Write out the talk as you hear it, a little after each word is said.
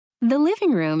The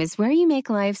living room is where you make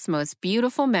life's most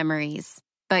beautiful memories.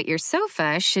 But your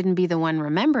sofa shouldn't be the one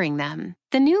remembering them.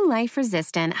 The new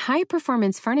life-resistant,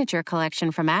 high-performance furniture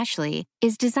collection from Ashley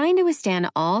is designed to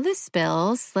withstand all the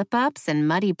spills, slip-ups, and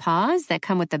muddy paws that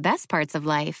come with the best parts of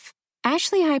life.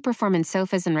 Ashley high-performance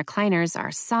sofas and recliners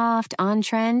are soft,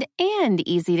 on-trend, and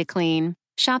easy to clean.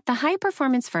 Shop the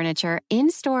high-performance furniture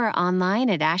in-store or online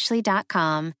at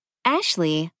ashley.com.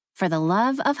 Ashley, for the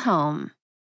love of home.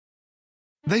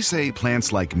 They say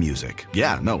plants like music.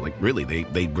 Yeah, no, like really,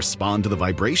 they respond to the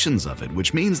vibrations of it,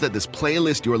 which means that this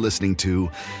playlist you're listening to,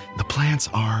 the plants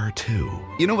are too.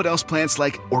 You know what else plants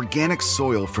like? Organic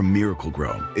soil from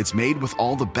Miracle-Gro. It's made with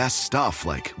all the best stuff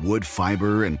like wood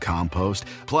fiber and compost.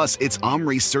 Plus, it's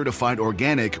OMRI certified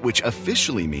organic, which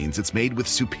officially means it's made with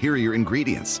superior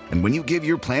ingredients. And when you give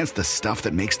your plants the stuff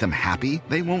that makes them happy,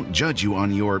 they won't judge you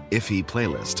on your iffy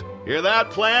playlist. Hear that,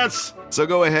 plants? So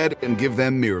go ahead and give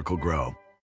them Miracle-Gro.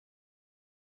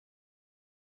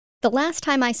 The last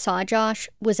time I saw Josh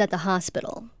was at the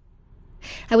hospital.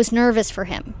 I was nervous for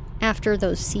him after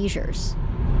those seizures.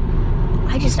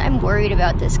 I'm worried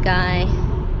about this guy.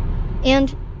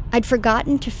 And I'd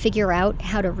forgotten to figure out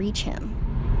how to reach him.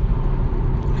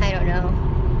 I don't know.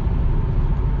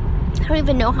 I don't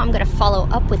even know how I'm going to follow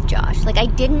up with Josh. He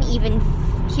doesn't even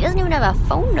have a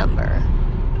phone number.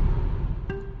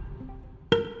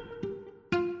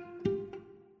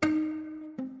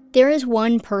 There is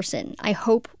one person I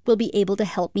hope will be able to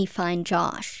help me find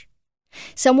Josh.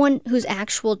 Someone whose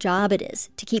actual job it is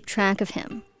to keep track of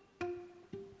him.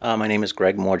 My name is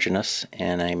Greg Morginus,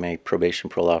 and I'm a probation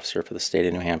parole officer for the state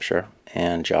of New Hampshire.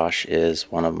 And Josh is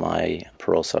one of my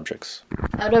parole subjects.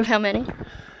 Out of how many?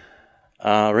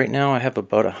 Right now I have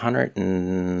about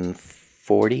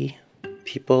 140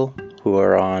 people who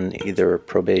are on either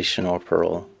probation or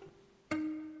parole.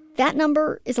 That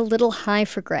number is a little high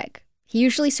for Greg. He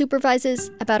usually supervises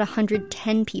about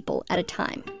 110 people at a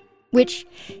time, which,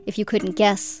 if you couldn't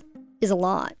guess, is a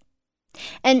lot.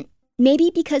 And maybe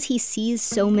because he sees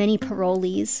so many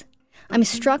parolees, I'm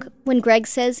struck when Greg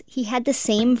says he had the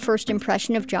same first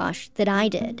impression of Josh that I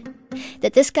did,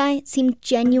 that this guy seemed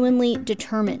genuinely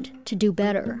determined to do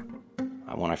better.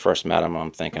 When I first met him,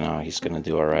 I'm thinking, he's going to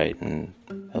do all right and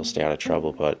he'll stay out of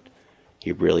trouble, but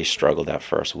he really struggled that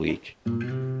first week.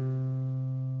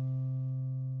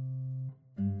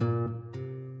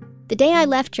 The day I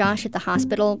left Josh at the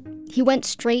hospital, he went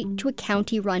straight to a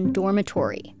county-run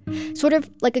dormitory, sort of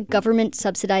like a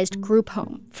government-subsidized group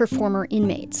home for former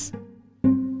inmates.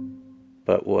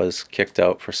 But was kicked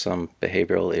out for some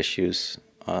behavioral issues.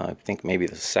 I think maybe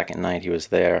the second night he was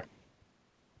there.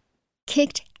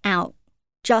 Kicked out.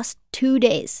 Just 2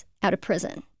 days out of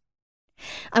prison.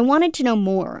 I wanted to know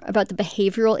more about the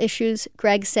behavioral issues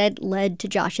Greg said led to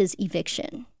Josh's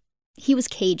eviction. He was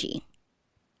cagey.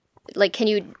 Can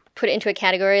you put it into a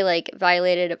category like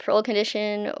violated a parole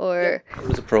condition or... It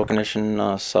was a parole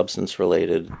condition,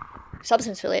 substance-related.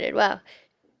 Substance-related, wow.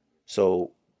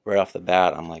 So right off the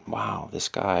bat, I'm like, wow, this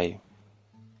guy,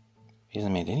 he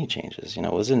hasn't made any changes.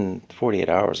 It was in 48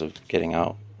 hours of getting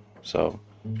out. So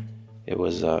it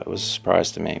was a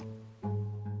surprise to me.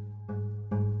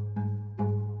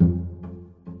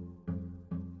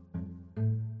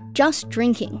 Just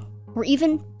drinking, or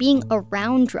even being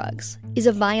around drugs, is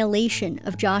a violation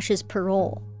of Josh's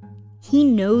parole. He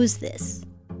knows this.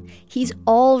 He's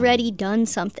already done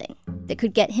something that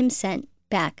could get him sent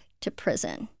back to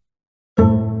prison.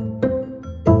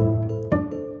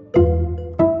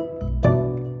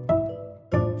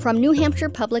 From New Hampshire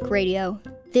Public Radio,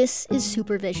 this is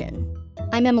Supervision.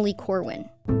 I'm Emily Corwin.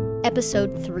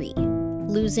 Episode 3,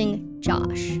 Losing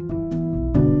Josh.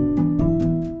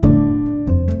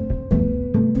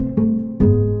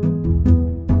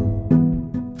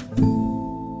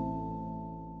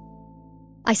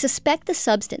 I suspect the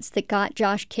substance that got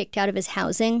Josh kicked out of his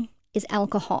housing is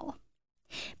alcohol.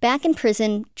 Back in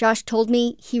prison, Josh told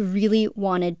me he really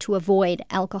wanted to avoid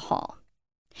alcohol.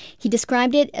 He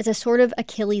described it as a sort of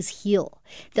Achilles heel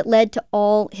that led to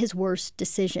all his worst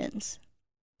decisions.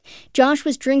 Josh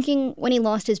was drinking when he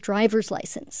lost his driver's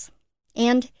license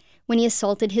and when he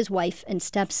assaulted his wife and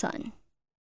stepson.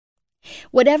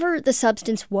 Whatever the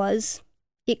substance was,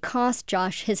 it cost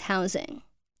Josh his housing.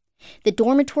 The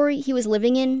dormitory he was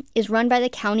living in is run by the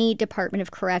County Department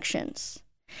of Corrections.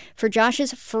 For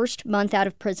Josh's first month out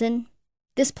of prison,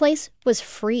 this place was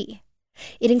free.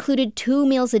 It included 2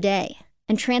 meals a day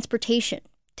and transportation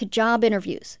to job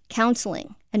interviews,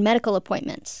 counseling, and medical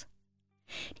appointments.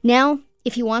 Now,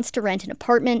 if he wants to rent an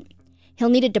apartment, he'll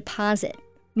need a deposit,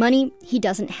 money he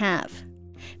doesn't have.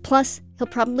 Plus, he'll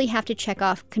probably have to check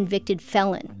off convicted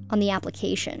felon on the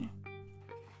application.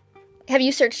 Have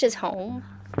you searched his home?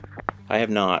 I have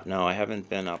not. No, I haven't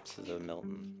been up to the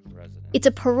Milton residence. It's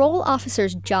a parole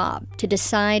officer's job to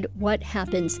decide what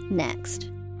happens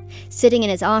next. Sitting in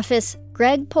his office,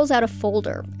 Greg pulls out a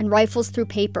folder and rifles through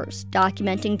papers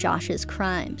documenting Josh's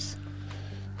crimes.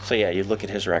 So yeah, you look at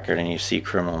his record and you see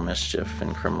criminal mischief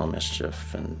and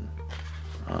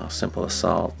simple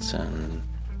assault and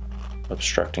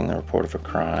obstructing the report of a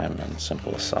crime and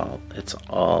simple assault. It's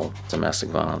all domestic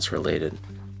violence related.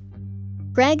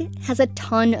 Greg has a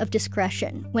ton of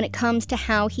discretion when it comes to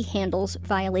how he handles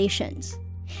violations.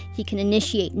 He can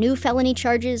initiate new felony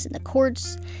charges in the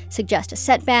courts, suggest a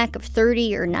setback of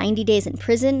 30 or 90 days in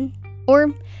prison,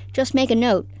 or just make a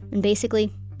note and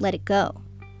basically let it go.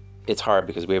 It's hard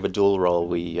because we have a dual role.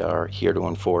 We are here to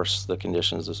enforce the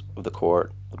conditions of the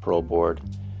court, the parole board,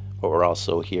 but we're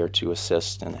also here to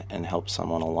assist and help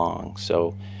someone along.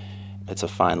 So it's a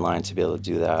fine line to be able to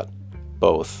do that,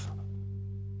 both.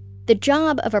 The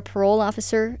job of a parole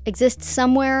officer exists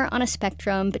somewhere on a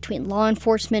spectrum between law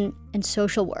enforcement and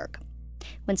social work.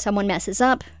 When someone messes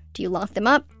up, do you lock them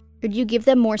up or do you give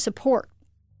them more support?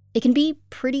 It can be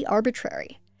pretty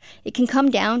arbitrary. It can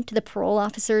come down to the parole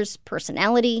officer's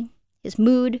personality, his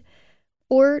mood,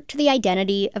 or to the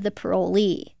identity of the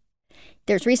parolee.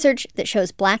 There's research that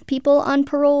shows Black people on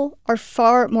parole are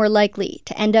far more likely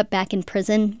to end up back in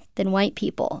prison than white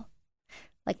people.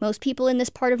 Like most people in this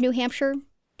part of New Hampshire,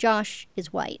 Josh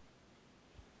is white.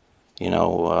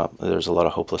 There's a lot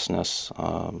of hopelessness,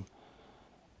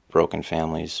 broken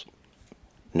families,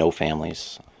 no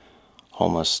families,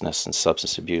 homelessness and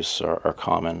substance abuse are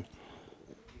common.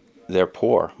 They're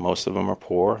poor. Most of them are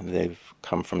poor. They've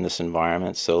come from this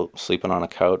environment, so sleeping on a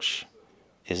couch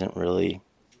isn't really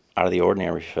out of the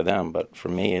ordinary for them, but for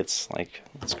me, it's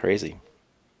crazy.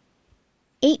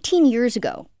 18 years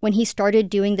ago, when he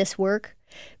started doing this work,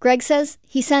 Greg says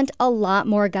he sent a lot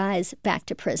more guys back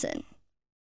to prison.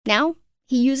 Now,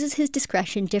 he uses his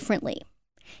discretion differently.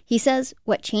 He says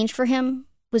what changed for him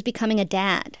was becoming a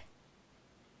dad.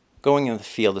 Going in the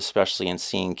field, especially, and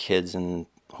seeing kids in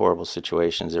horrible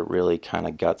situations, it really kind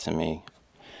of got to me.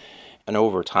 And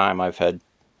over time, I've had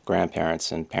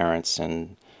grandparents and parents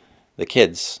and the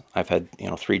kids. I've had,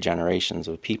 3 generations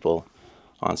of people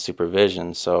on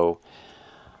supervision, so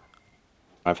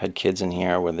I've had kids in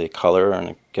here where they color and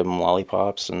I give them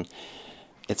lollipops, and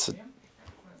it's a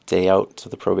day out to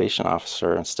the probation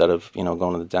officer instead of,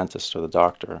 going to the dentist or the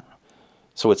doctor.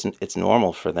 So it's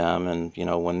normal for them, and,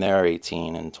 when they're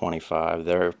 18 and 25,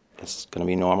 it's going to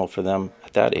be normal for them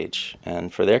at that age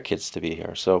and for their kids to be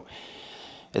here. So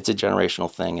it's a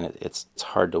generational thing, and it's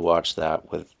hard to watch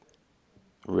that with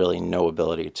really no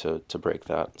ability to break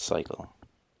that cycle.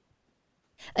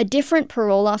 A different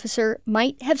parole officer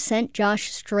might have sent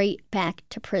Josh straight back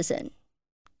to prison.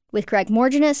 With Greg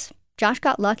Morgenus, Josh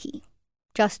got lucky.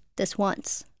 Just this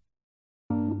once.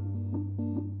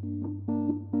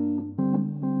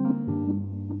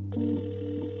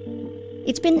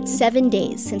 It's been 7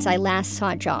 days since I last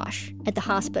saw Josh at the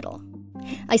hospital.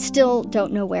 I still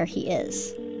don't know where he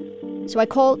is. So I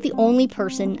call the only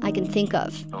person I can think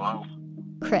of. Hello?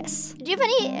 Chris. Do you have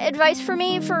any advice for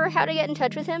me for how to get in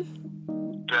touch with him?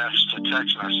 Best to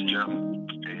text message him,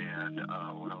 and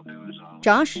what I'll do is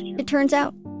Josh, it turns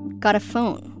out, got a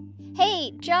phone.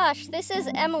 Hey, Josh, this is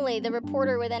Emily, the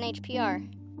reporter with NHPR.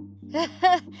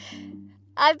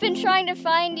 I've been trying to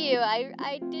find you.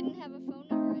 I didn't have a phone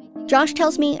number or anything. Josh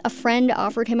tells me a friend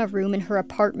offered him a room in her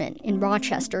apartment in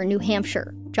Rochester, New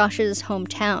Hampshire, Josh's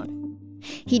hometown.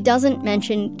 He doesn't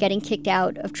mention getting kicked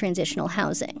out of transitional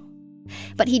housing.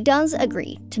 But he does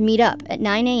agree to meet up at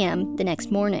 9 a.m. the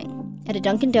next morning at a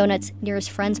Dunkin' Donuts near his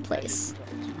friend's place.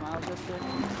 2 miles up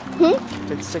there?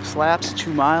 Did 6 laps,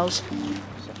 2 miles.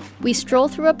 We stroll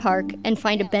through a park and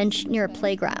find a bench near a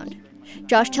playground.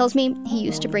 Josh tells me he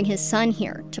used to bring his son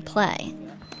here to play.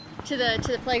 To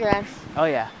the playground. Oh,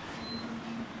 yeah.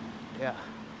 Yeah.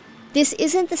 This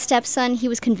isn't the stepson he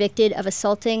was convicted of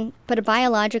assaulting, but a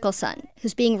biological son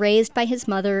who's being raised by his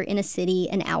mother in a city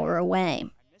an hour away.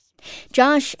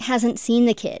 Josh hasn't seen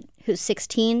the kid, who's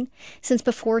 16, since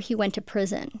before he went to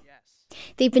prison.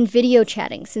 They've been video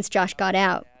chatting since Josh got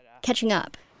out, catching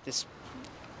up. This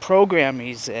program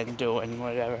he's in doing,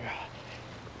 whatever,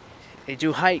 they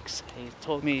do hikes. He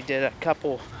told me he did a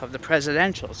couple of the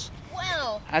presidentials.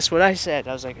 Wow. That's what I said.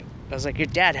 I was like, your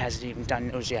dad hasn't even done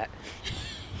those yet.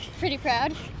 Pretty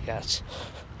proud? Yes.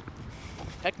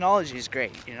 Technology is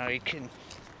great. You can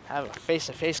have a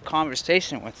face-to-face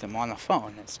conversation with them on the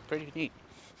phone. It's pretty neat.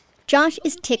 Josh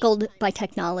is tickled by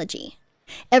technology.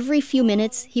 Every few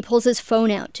minutes, he pulls his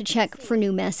phone out to check for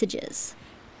new messages.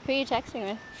 Who are you texting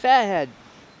with? Fathead.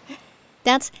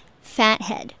 That's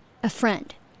Fathead, a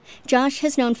friend. Josh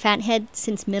has known Fathead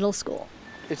since middle school.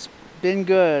 It's been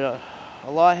good. A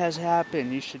lot has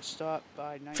happened. You should stop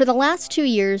by. For the last 2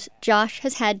 years, Josh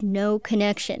has had no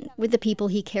connection with the people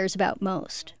he cares about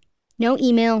most. No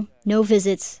email, no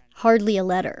visits, hardly a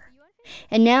letter.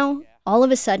 And now, all of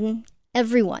a sudden,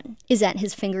 everyone is at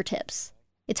his fingertips.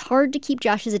 It's hard to keep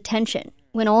Josh's attention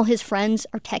when all his friends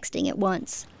are texting at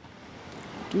once.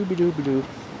 Doobie-doobie-doo.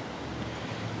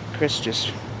 Chris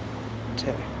just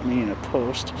tagged me in a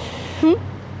post. He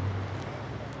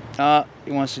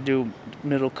wants to do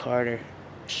Middle Carter.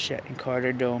 Shit, in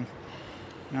Carter Dome.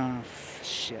 No,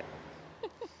 shit.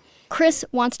 Chris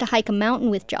wants to hike a mountain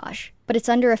with Josh, but it's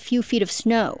under a few feet of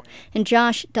snow, and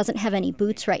Josh doesn't have any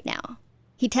boots right now.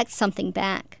 He texts something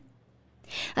back.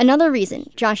 Another reason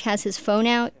Josh has his phone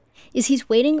out is he's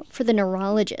waiting for the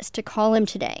neurologist to call him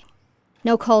today.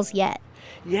 No calls yet.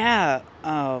 Yeah,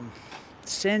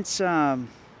 since that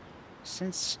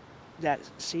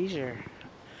seizure,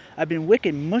 I've been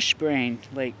wicked mushy brain.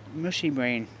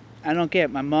 I don't get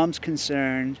it. My mom's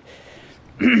concerned.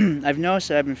 I've noticed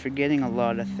that I've been forgetting a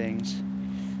lot of things.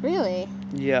 Really?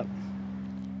 Yep.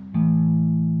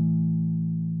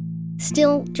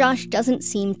 Still, Josh doesn't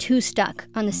seem too stuck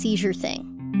on the seizure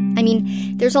thing. I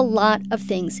mean, there's a lot of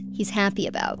things he's happy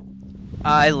about.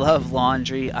 I love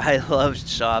laundry. I love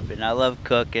shopping. I love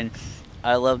cooking.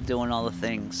 I love doing all the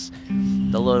things,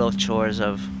 the little chores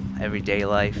of everyday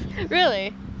life.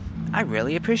 Really? I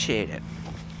really appreciate it.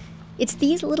 It's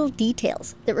these little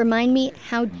details that remind me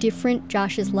how different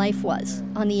Josh's life was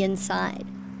on the inside.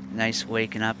 Nice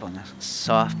waking up on a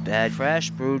soft bed,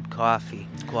 fresh brewed coffee,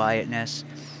 quietness.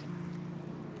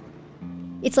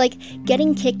 It's like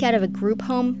getting kicked out of a group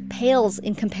home pales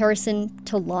in comparison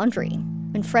to laundry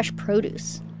and fresh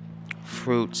produce.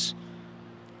 Fruits.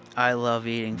 I love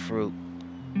eating fruit.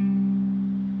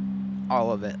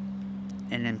 All of it.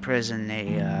 And in prison,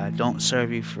 they don't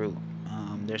serve you fruit.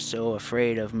 They're so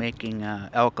afraid of making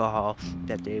alcohol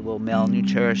that they will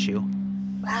malnourish you.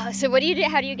 Wow, so what do you do?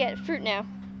 How do you get fruit now?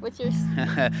 What's yours?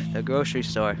 The grocery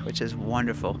store, which is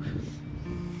wonderful.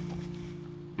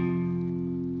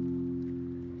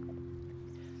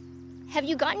 Have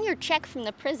you gotten your check from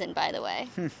the prison, by the way?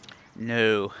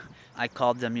 No. I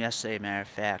called them yesterday, matter of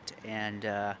fact, and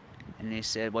they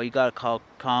said, well, you gotta call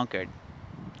Concord.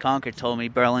 Concord told me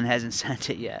Berlin hasn't sent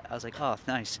it yet. I was like, oh,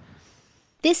 nice.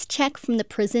 This check from the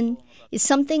prison is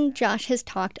something Josh has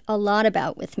talked a lot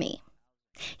about with me.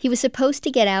 He was supposed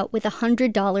to get out with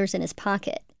 $100 in his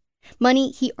pocket, money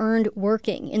he earned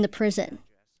working in the prison.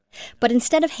 But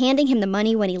instead of handing him the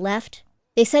money when he left,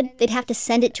 they said they'd have to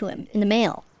send it to him in the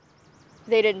mail.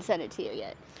 They didn't send it to you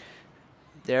yet.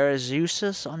 They're as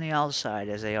useless on the outside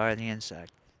as they are on the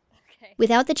inside. Okay.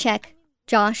 Without the check,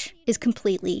 Josh is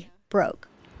completely broke.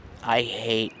 I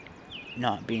hate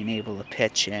not being able to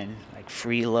pitch in, like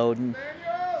freeloading.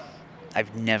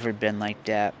 I've never been like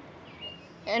that.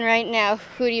 And right now,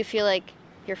 who do you feel like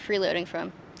you're freeloading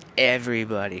from?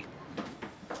 Everybody.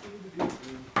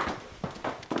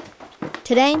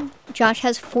 Today, Josh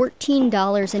has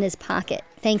 $14 in his pocket,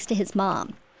 thanks to his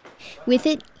mom. With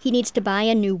it, he needs to buy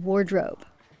a new wardrobe.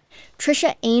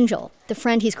 Trisha Angel, the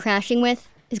friend he's crashing with,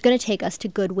 is going to take us to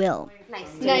Goodwill.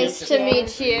 Nice to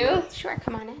meet you. Sure,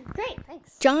 come on in. Great,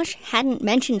 thanks. Josh hadn't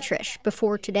mentioned Trish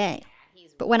before today,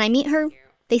 but when I meet her,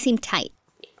 they seem tight.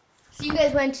 So you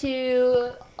guys went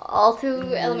to all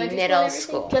through elementary Middle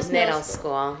school? school. Just Middle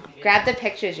school. Grab the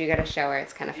pictures. You got to show her.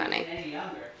 It's kind of funny.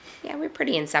 Yeah, we're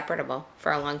pretty inseparable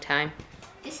for a long time.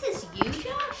 This is you,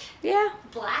 Josh? Yeah.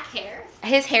 Black hair?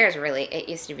 His hair is it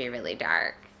used to be really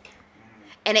dark.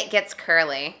 And it gets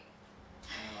curly.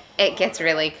 It gets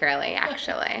really curly,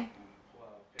 actually.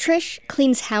 Trish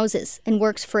cleans houses and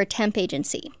works for a temp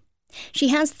agency. She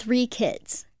has 3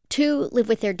 kids. 2 live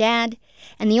with their dad,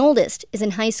 and the oldest is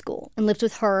in high school and lives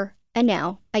with her, and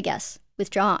now, I guess,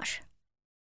 with Josh.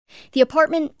 The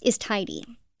apartment is tidy.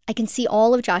 I can see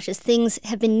all of Josh's things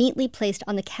have been neatly placed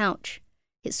on the couch.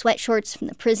 His sweatshorts from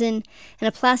the prison, and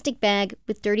a plastic bag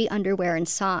with dirty underwear and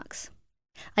socks.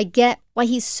 I get why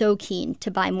he's so keen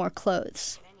to buy more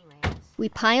clothes. We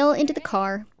pile into the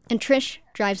car, and Trish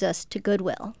drives us to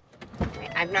Goodwill.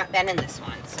 I've not been in this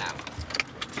one, so.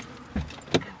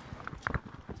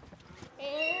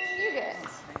 And you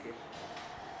guys.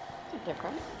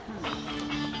 Different.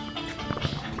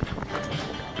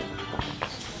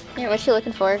 Yeah, what you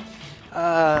looking for?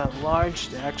 Large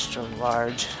to extra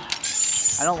large.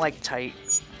 I don't like tight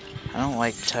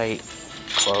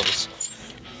clothes.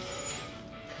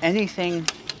 Anything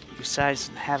besides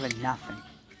having nothing.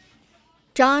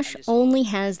 Josh only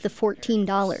has the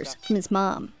 $14 from his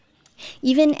mom.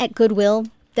 Even at Goodwill,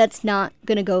 that's not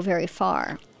going to go very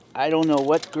far. I don't know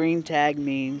what green tag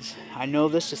means. I know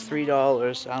this is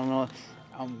 $3. I don't know.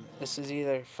 This is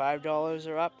either $5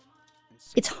 or up.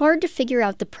 It's hard to figure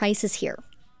out the prices here.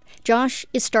 Josh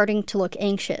is starting to look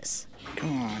anxious.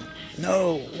 Come on.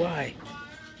 No, why?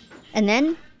 And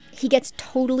then he gets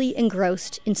totally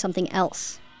engrossed in something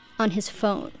else on his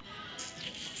phone.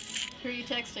 Who are you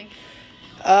texting?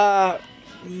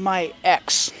 My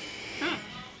ex.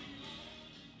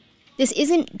 This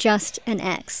isn't just an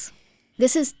ex.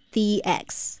 This is the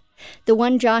ex. The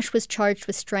one Josh was charged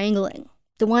with strangling.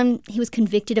 The one he was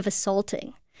convicted of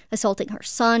assaulting her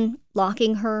son,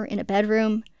 locking her in a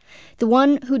bedroom. The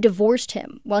one who divorced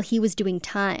him while he was doing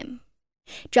time.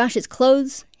 Josh's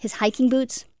clothes, his hiking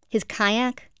boots, his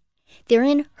kayak, they're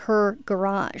in her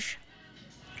garage.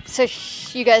 So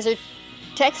you guys are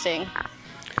texting?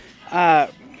 Yeah,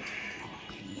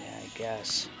 I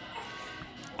guess.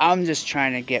 I'm just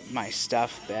trying to get my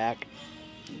stuff back.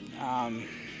 Yeah.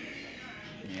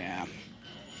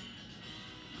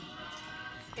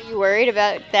 Are you worried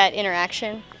about that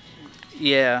interaction?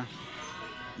 Yeah.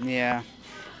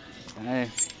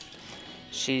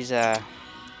 She's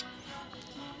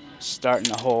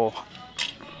starting the whole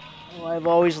I've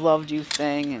always loved you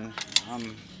thing, and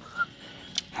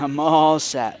I'm all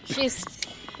set.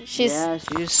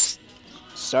 She's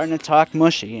starting to talk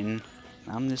mushy, and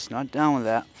I'm just not down with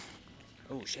that.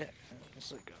 Oh shit.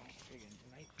 That's like a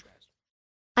friggin' night dress.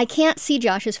 I can't see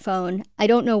Josh's phone. I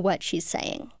don't know what she's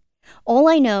saying. All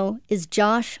I know is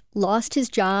Josh lost his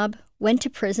job, went to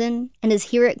prison, and is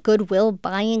here at Goodwill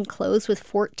buying clothes with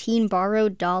 14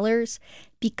 borrowed dollars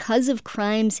because of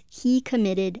crimes he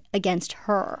committed against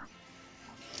her.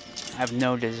 I have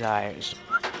no desires.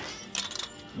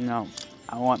 No,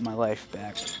 I want my life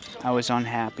back. I was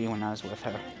unhappy when I was with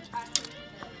her.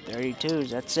 32s,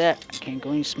 that's it. I can't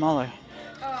go any smaller.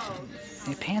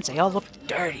 My pants, they all look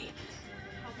dirty.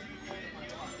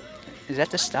 Is that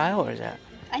the style, or is that?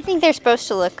 I think they're supposed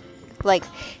to look like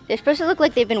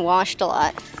they've been washed a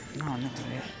lot. No,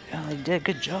 they did a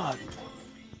good job.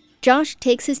 Josh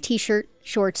takes his t-shirt,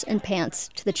 shorts, and pants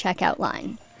to the checkout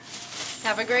line.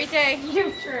 Have a great day.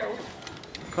 You too.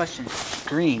 Question,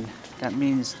 green, that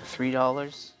means $3?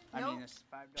 It's $5.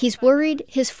 He's worried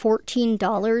his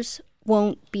 $14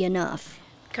 won't be enough.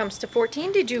 Comes to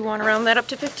 14. Did you want to round that up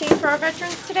to 15 for our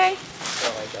veterans today?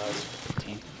 Oh, I got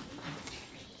 15.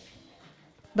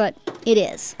 But it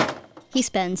is. He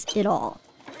spends it all.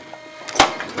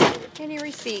 And your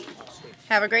receipt.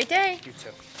 Have a great day. You too.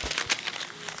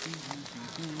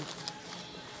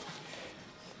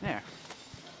 There.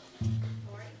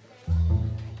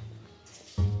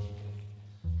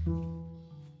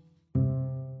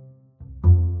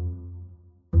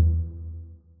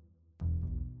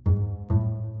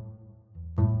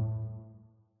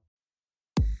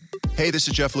 Hey, this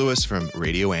is Jeff Lewis from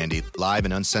Radio Andy, live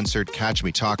and uncensored. Catch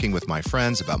me talking with my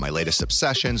friends about my latest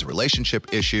obsessions,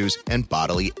 relationship issues, and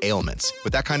bodily ailments.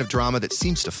 With that kind of drama that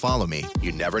seems to follow me,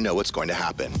 you never know what's going to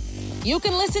happen. You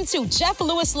can listen to Jeff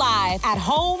Lewis live at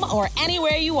home or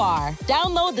anywhere you are.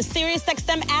 Download the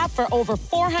SiriusXM app for over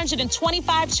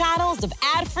 425 channels of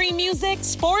ad-free music,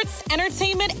 sports,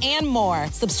 entertainment, and more.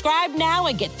 Subscribe now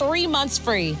and get 3 months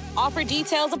free. Offer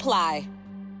details apply.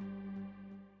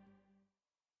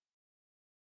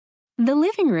 The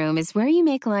living room is where you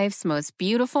make life's most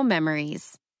beautiful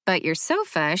memories. But your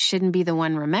sofa shouldn't be the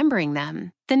one remembering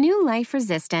them. The new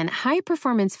life-resistant,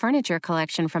 high-performance furniture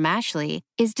collection from Ashley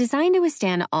is designed to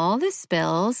withstand all the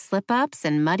spills, slip-ups,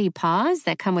 and muddy paws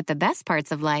that come with the best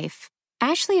parts of life.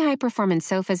 Ashley high-performance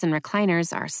sofas and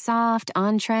recliners are soft,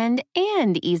 on-trend,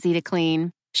 and easy to clean.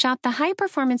 Shop the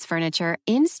high-performance furniture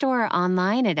in-store or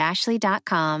online at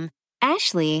ashley.com.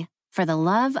 Ashley, for the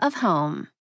love of home.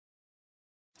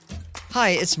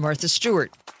 Hi, it's Martha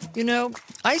Stewart. You know,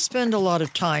 I spend a lot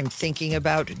of time thinking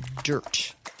about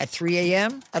dirt. At 3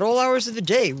 a.m., at all hours of the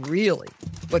day, really.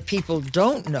 What people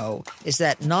don't know is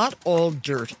that not all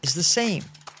dirt is the same.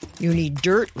 You need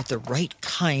dirt with the right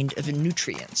kind of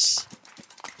nutrients.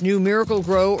 New Miracle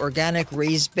Grow organic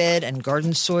raised bed and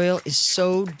garden soil is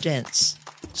so dense,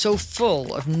 so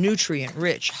full of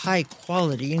nutrient-rich,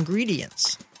 high-quality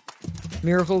ingredients.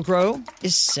 Miracle Grow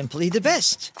is simply the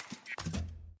best.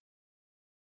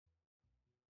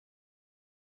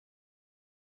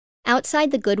 Outside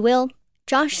the Goodwill,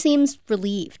 Josh seems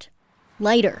relieved,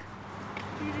 lighter.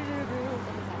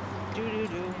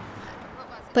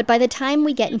 But by the time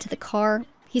we get into the car,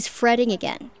 he's fretting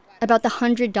again about the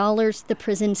 $100 the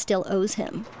prison still owes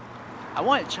him. I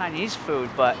wanted Chinese food,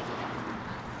 but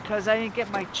because I didn't get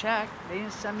my check, they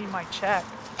didn't send me my check.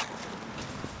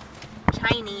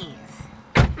 Chinese.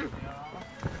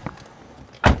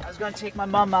 I was going to take my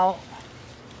mom out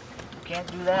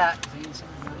can't do that.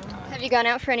 Have you gone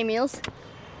out for any meals?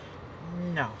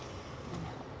 No.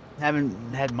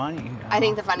 Haven't had money. I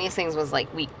think the funniest things was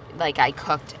I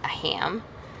cooked a ham,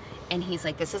 and he's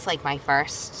like, "This is like my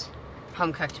first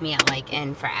home cooked meal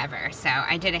in forever." So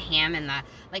I did a ham and I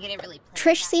didn't really.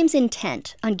 Trish seems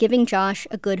intent on giving Josh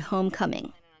a good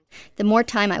homecoming. The more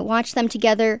time I watch them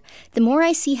together, the more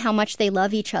I see how much they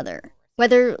love each other.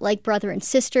 Whether like brother and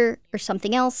sister or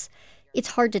something else, it's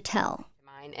hard to tell.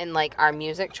 And our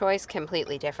music choice,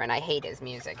 completely different. I hate his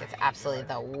music. It's absolutely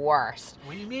the worst.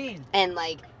 What do you mean? And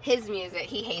his music,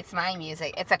 he hates my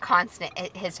music. It's a constant.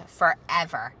 It has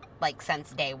forever,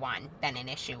 since day one, been an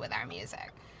issue with our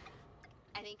music.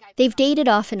 They've dated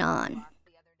off and on.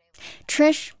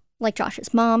 Trish, like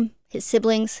Josh's mom, his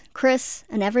siblings, Chris,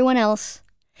 and everyone else,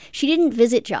 she didn't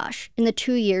visit Josh in the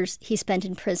 2 years he spent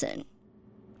in prison.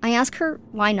 I ask her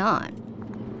why not.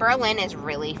 Berlin is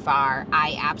really far.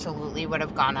 I absolutely would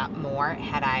have gone up more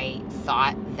had I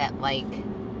thought that,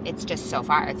 it's just so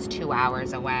far. It's 2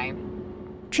 hours away.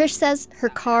 Trish says her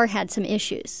car had some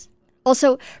issues.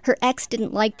 Also, her ex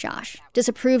didn't like Josh,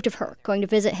 disapproved of her going to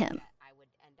visit him.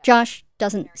 Josh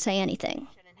doesn't say anything.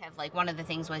 One of the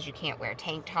things was you can't wear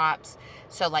tank tops.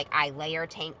 So, I layer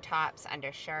tank tops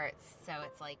under shirts. So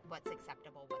it's what's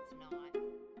acceptable, what's not.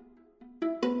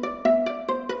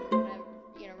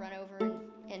 Run over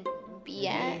and be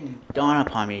at. It didn't dawn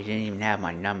upon me you didn't even have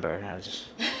my number. I was just...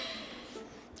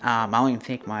 I don't even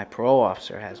think my parole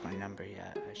officer has my number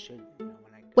yet. I should.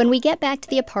 When we get back to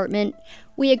the apartment,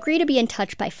 we agree to be in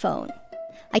touch by phone.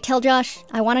 I tell Josh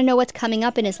I want to know what's coming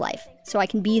up in his life so I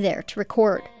can be there to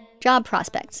record. Job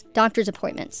prospects, doctor's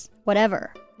appointments,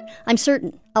 whatever. I'm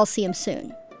certain I'll see him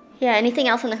soon. Yeah, anything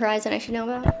else on the horizon I should know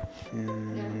about?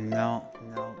 No.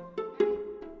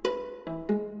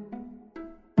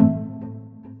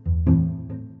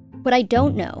 What I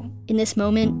don't know in this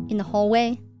moment in the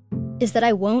hallway is that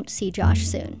I won't see Josh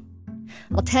soon.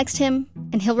 I'll text him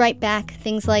and he'll write back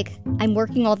things like, "I'm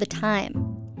working all the time."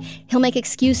 He'll make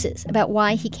excuses about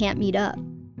why he can't meet up.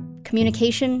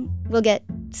 Communication will get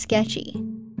sketchy.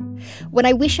 What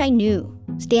I wish I knew,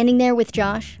 standing there with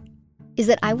Josh, is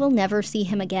that I will never see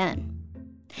him again.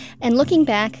 And looking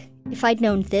back, if I'd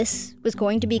known this was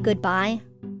going to be goodbye,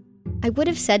 I would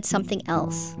have said something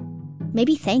else.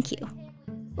 Maybe thank you.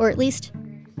 Or at least,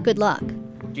 good luck.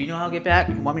 Do you know how to get back?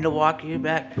 You want me to walk you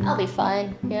back? I'll be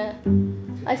fine, yeah.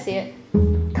 I see it.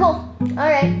 Cool, all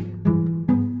right.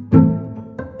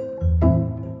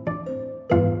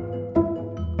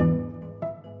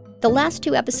 The last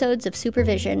 2 episodes of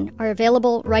Supervision are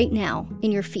available right now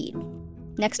in your feed.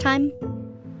 Next time...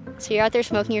 So you're out there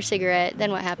smoking your cigarette,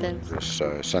 then what happened? Just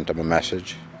sent him a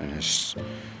message, and his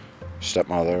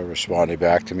stepmother responded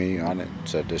back to me on it.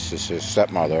 Said, "This is his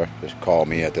stepmother. Just call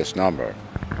me at this number."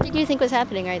 What did you think was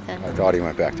happening right then? I thought he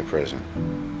went back to prison.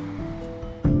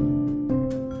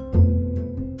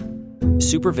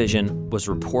 Supervision was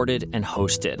reported and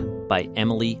hosted by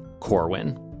Emily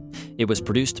Corwin. It was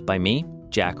produced by me,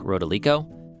 Jack Rodolico,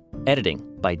 editing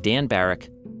by Dan Barrick,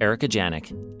 Erica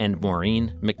Janik, and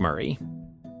Maureen McMurray.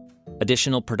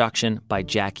 Additional production by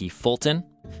Jackie Fulton.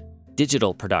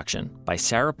 Digital production by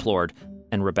Sarah Plord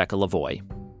and Rebecca Lavoie.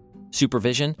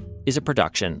 Supervision is a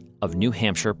production of New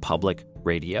Hampshire Public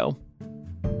Radio.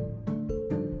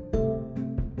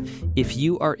 If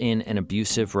you are in an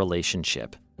abusive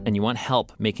relationship and you want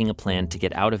help making a plan to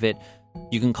get out of it,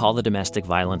 you can call the Domestic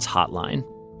Violence Hotline.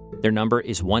 Their number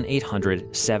is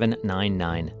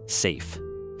 1-800-799-SAFE.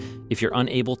 If you're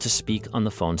unable to speak on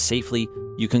the phone safely,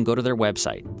 you can go to their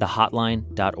website,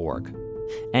 thehotline.org.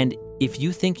 And if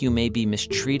you think you may be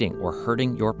mistreating or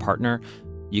hurting your partner,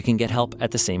 you can get help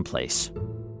at the same place.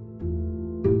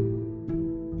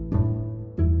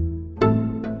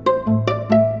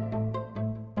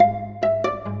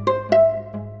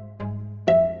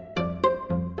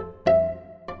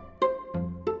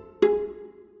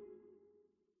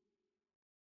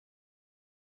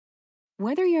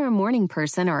 Whether you're a morning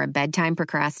person or a bedtime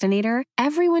procrastinator,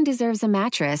 everyone deserves a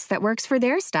mattress that works for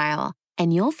their style.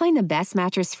 And you'll find the best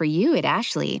mattress for you at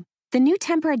Ashley. The new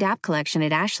Temper-Adapt collection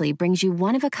at Ashley brings you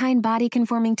one-of-a-kind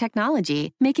body-conforming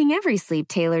technology, making every sleep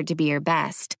tailored to be your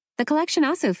best. The collection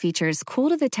also features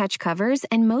cool-to-the-touch covers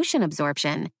and motion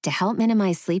absorption to help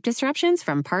minimize sleep disruptions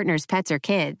from partners, pets, or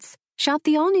kids. Shop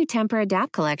the all-new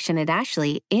Temper-Adapt collection at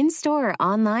Ashley, in-store or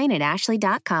online at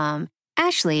ashley.com.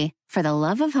 Ashley, for the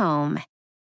love of home.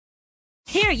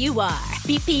 Here you are,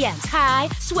 BPMs high,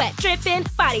 sweat dripping,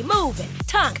 body moving,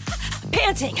 tongue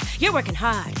panting. You're working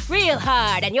hard, real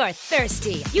hard, and you're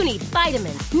thirsty. You need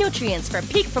vitamins, nutrients for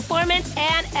peak performance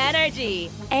and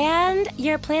energy. And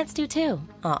your plants do too.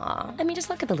 Aw, I mean, just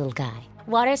look at the little guy.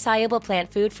 Water-soluble plant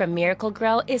food from Miracle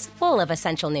Grow is full of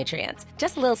essential nutrients.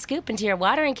 Just a little scoop into your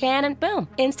watering can and boom,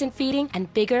 instant feeding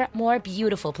and bigger, more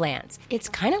beautiful plants. It's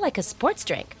kind of like a sports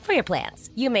drink for your plants.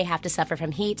 You may have to suffer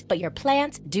from heat, but your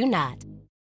plants do not.